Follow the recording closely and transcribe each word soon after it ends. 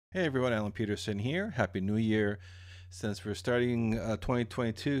Hey everyone, Alan Peterson here. Happy New Year. Since we're starting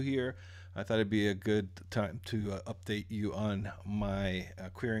 2022 here, I thought it'd be a good time to update you on my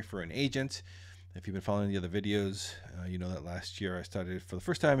querying for an agent. If you've been following the other videos, you know that last year I started, for the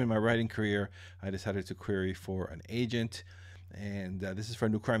first time in my writing career, I decided to query for an agent. And this is for a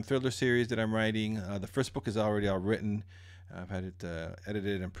new crime thriller series that I'm writing. The first book is already all written. I've had it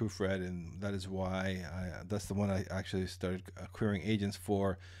edited and proofread, and that is why that's the one I actually started querying agents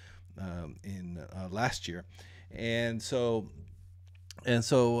for in last year, and so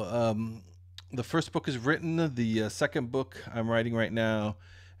the first book is written. The second book I'm writing right now,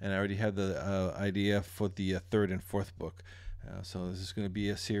 and I already have the idea for the third and fourth book. So this is going to be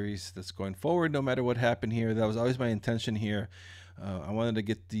a series that's going forward, no matter what happened here. That was always my intention here. I wanted to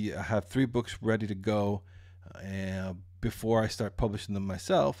get have 3 books ready to go before I start publishing them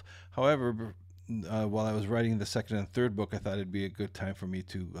myself. However, while I was writing the second and third book, I thought it'd be a good time for me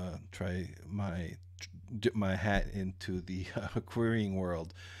to try dip my hat into the querying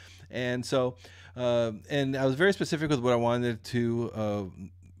world. And so, and I was very specific with what I wanted to,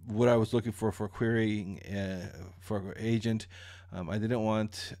 what I was looking for querying for an agent. I didn't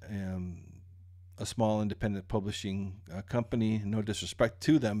want a small independent publishing company. No disrespect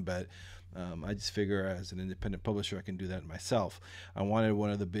to them, but I just figure as an independent publisher, I can do that myself. I wanted one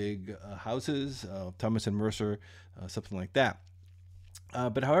of the big houses, Thomas and Mercer, something like that.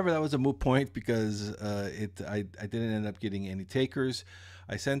 But however, that was a moot point because I didn't end up getting any takers.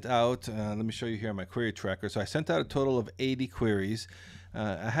 I sent out, let me show you here on my query tracker. So I sent out a total of 80 queries.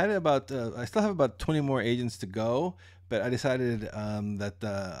 I still have about 20 more agents to go, but I decided that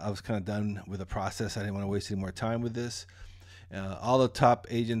I was kind of done with the process. I didn't want to waste any more time with this. All the top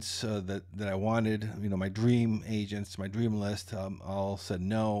agents that I wanted, my dream agents, my dream list, all said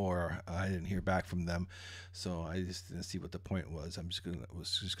no, or I didn't hear back from them. So I just didn't see what the point was.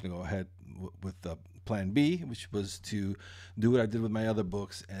 Was just gonna go ahead with the plan B, which was to do what I did with my other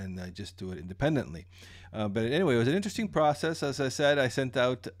books and just do it independently. But anyway, it was an interesting process. As I said, I sent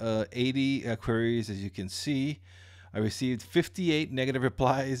out 80 queries, as you can see. I received 58 negative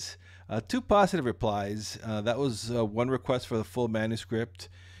replies, 2 positive replies. That was one request for the full manuscript,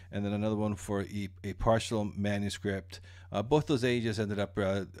 and then another one for a partial manuscript. Both those agents ended up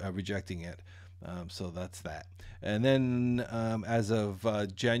rejecting it. So that's that. And then as of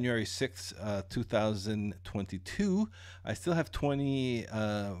January 6th, 2022, I still have 20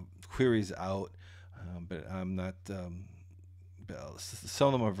 queries out, but I'm not, some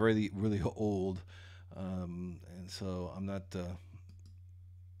of them are really old. And so I'm not,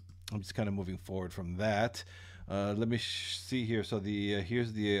 I'm just kind of moving forward from that. Let me see here. So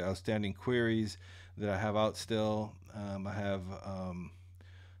here's the outstanding queries that I have out still. I have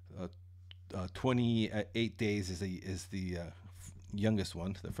 28 days is the youngest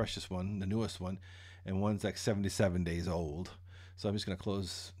one, the freshest one, the newest one, and one's like 77 days old. So I'm just going to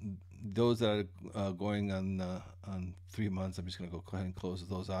close those that are going on 3 months. I'm just going to go ahead and close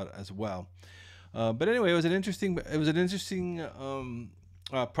those out as well. But anyway, it was an interesting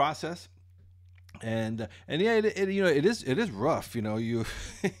process, and yeah, it is rough. You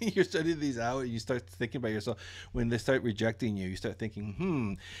you're studying these out. You start thinking about yourself when they start rejecting you. You start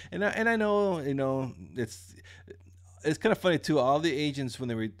thinking, and I know it's kind of funny too. All the agents when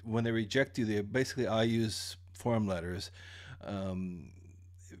they reject you, they basically all use form letters, and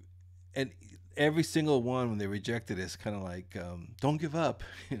every single one when they reject it is kind of like don't give up.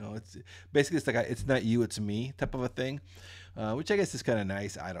 It's basically, it's like it's not you, it's me type of a thing, which I guess is kind of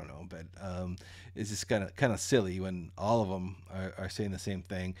nice. I don't know, but it's just kind of silly when all of them are saying the same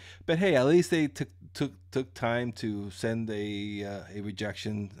thing. But hey, at least they took time to send a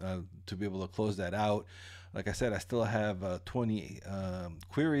rejection to be able to close that out. Like I said, I still have 20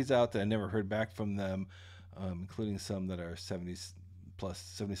 queries out that I never heard back from them, including some that are 70 plus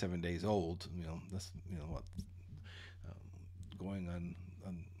 77 days old. That's what, going on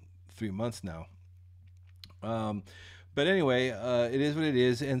 3 months now. But anyway, it is what it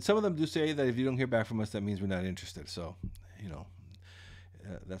is, and some of them do say that if you don't hear back from us, that means we're not interested. So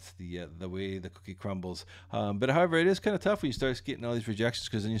that's the way the cookie crumbles. But however, it is kind of tough when you start getting all these rejections,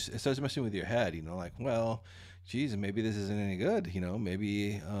 because then it starts messing with your head. Like, well, geez, maybe this isn't any good.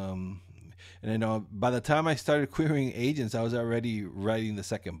 Maybe. And I know by the time I started querying agents, I was already writing the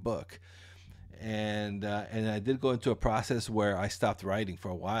second book, and I did go into a process where I stopped writing for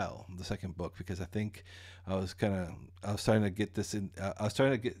a while, the second book, because I think I was starting to get this in. I was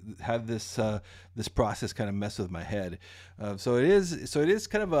starting to have this process kind of mess with my head. So it is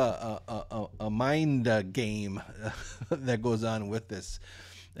kind of a mind game that goes on with this.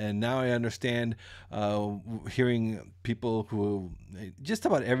 And now I understand, hearing people who, just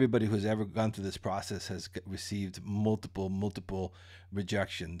about everybody who's ever gone through this process has received multiple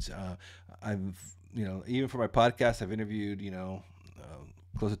rejections. I've, even for my podcast, I've interviewed,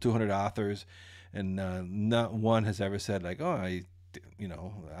 close to 200 authors, and not one has ever said like, oh, I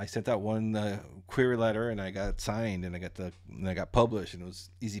sent out one query letter and I got signed and I got published and it was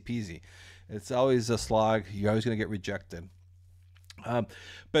easy peasy. It's always a slog. You're always going to get rejected. Um,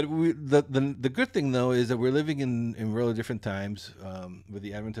 but the good thing though is that we're living in really different times, with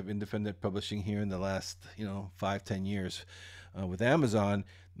the advent of independent publishing here in the last 5-10 years, with Amazon.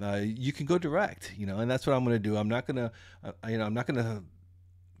 You can go direct, and that's what I'm going to do. I'm not going to I'm not going to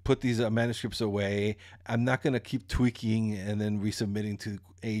put these manuscripts away. I'm not going to keep tweaking and then resubmitting to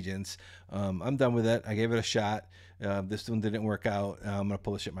agents. I'm done with it. I gave it a shot. This one didn't work out. I'm going to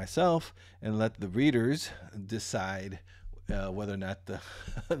publish it myself and let the readers decide whether or not the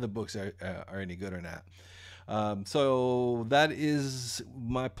the books are any good or not. So that is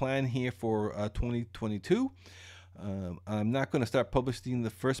my plan here for 2022. I'm not going to start publishing the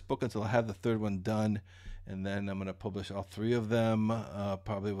first book until I have the third one done, and then I'm going to publish all three of them,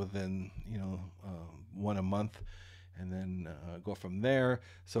 probably within one a month, and then go from there.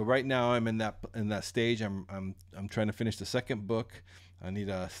 So right now I'm in that stage. I'm trying to finish the second book. I need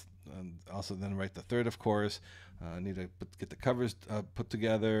to also then write the third, of course. I need to get the covers put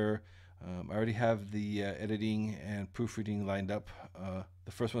together. I already have the editing and proofreading lined up.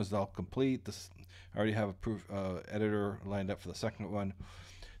 The first one is all complete. I already have a editor lined up for the second one.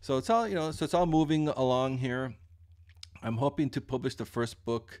 So it's all it's all moving along here. I'm hoping to publish the first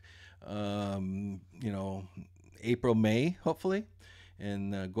book, April, May, hopefully,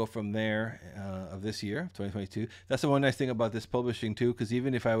 and go from there of this year, 2022. That's the one nice thing about this publishing too, because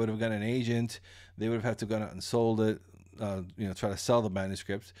even if I would have got an agent, they would have had to go out and sold it, try to sell the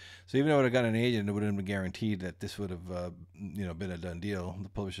manuscripts. So even if I would have got an agent, it wouldn't have been guaranteed that this would have, been a done deal. The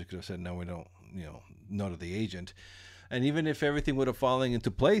publisher could have said, no, we don't, no to the agent. And even if everything would have fallen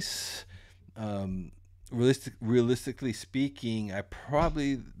into place, realistically speaking,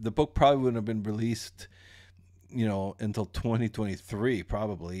 the book probably wouldn't have been released, until 2023,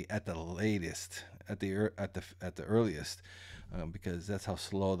 probably at the latest, at the earliest, because that's how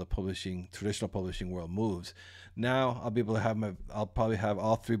slow the traditional publishing world moves. Now I'll be able to I'll probably have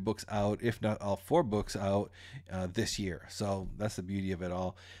all 3 books out, if not all 4 books out, this year. So that's the beauty of it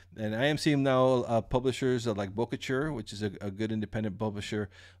all. And I am seeing now publishers like Bokature, which is a good independent publisher.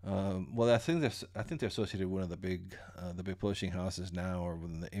 Well, I think they're associated with one of the big publishing houses now, or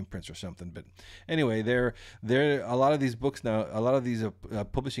within the imprints or something. But anyway, they're a lot of these books now. A lot of these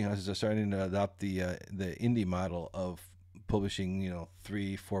publishing houses are starting to adopt the indie model of publishing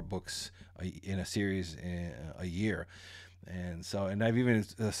 3-4 books in a series a year. And so, and I've even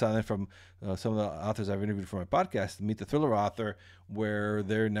saw that from some of the authors I've interviewed for my podcast, Meet the Thriller Author, where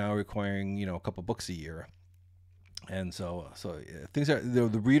they're now requiring a couple books a year. And so things are,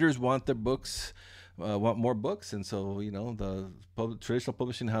 the readers want their books, want more books, and so the traditional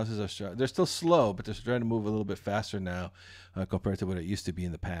publishing houses they're still slow, but they're trying to move a little bit faster now compared to what it used to be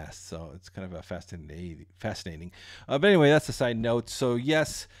in the past. So it's kind of a fascinating. But anyway, that's a side note. So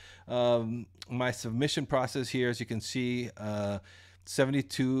yes, my submission process here, as you can see,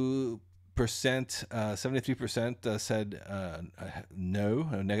 72%, 73% said no,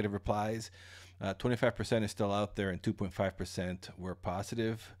 negative replies. 25% is still out there, and 2.5% were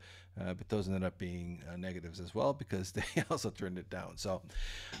positive. But those ended up being negatives as well, because they also turned it down. So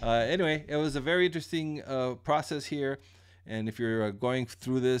anyway, it was a very interesting process here. And if you're going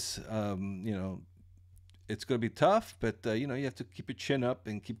through this, it's going to be tough, but you have to keep your chin up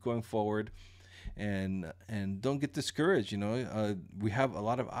and keep going forward. And don't get discouraged. We have a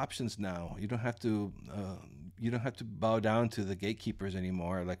lot of options now. You don't have to bow down to the gatekeepers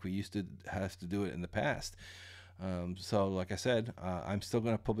anymore, like we used to have to do it in the past. So like I said, I'm still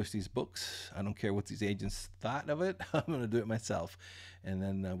going to publish these books. I don't care what these agents thought of it. I'm going to do it myself, and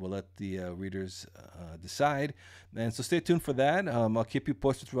then we'll let the readers decide. And so stay tuned for that. I'll keep you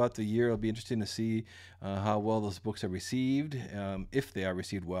posted throughout the year. It'll be interesting to see how well those books are received, if they are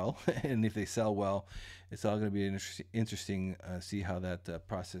received well, and if they sell well. It's all going to be interesting to see how that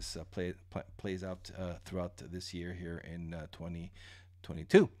process plays out throughout this year here in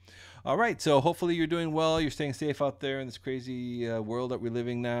 2022. All right, so hopefully you're doing well. You're staying safe out there in this crazy world that we're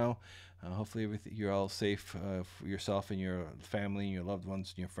living now. Hopefully you're all safe for yourself and your family and your loved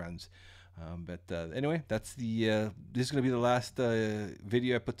ones and your friends. But anyway, that's this is going to be the last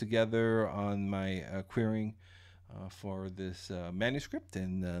video I put together on my querying for this manuscript,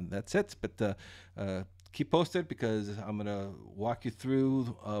 and that's it. But keep posted, because I'm gonna walk you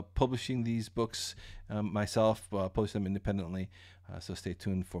through publishing these books myself, post them independently. So stay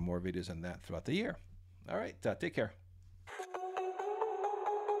tuned for more videos on that throughout the year. All right, take care.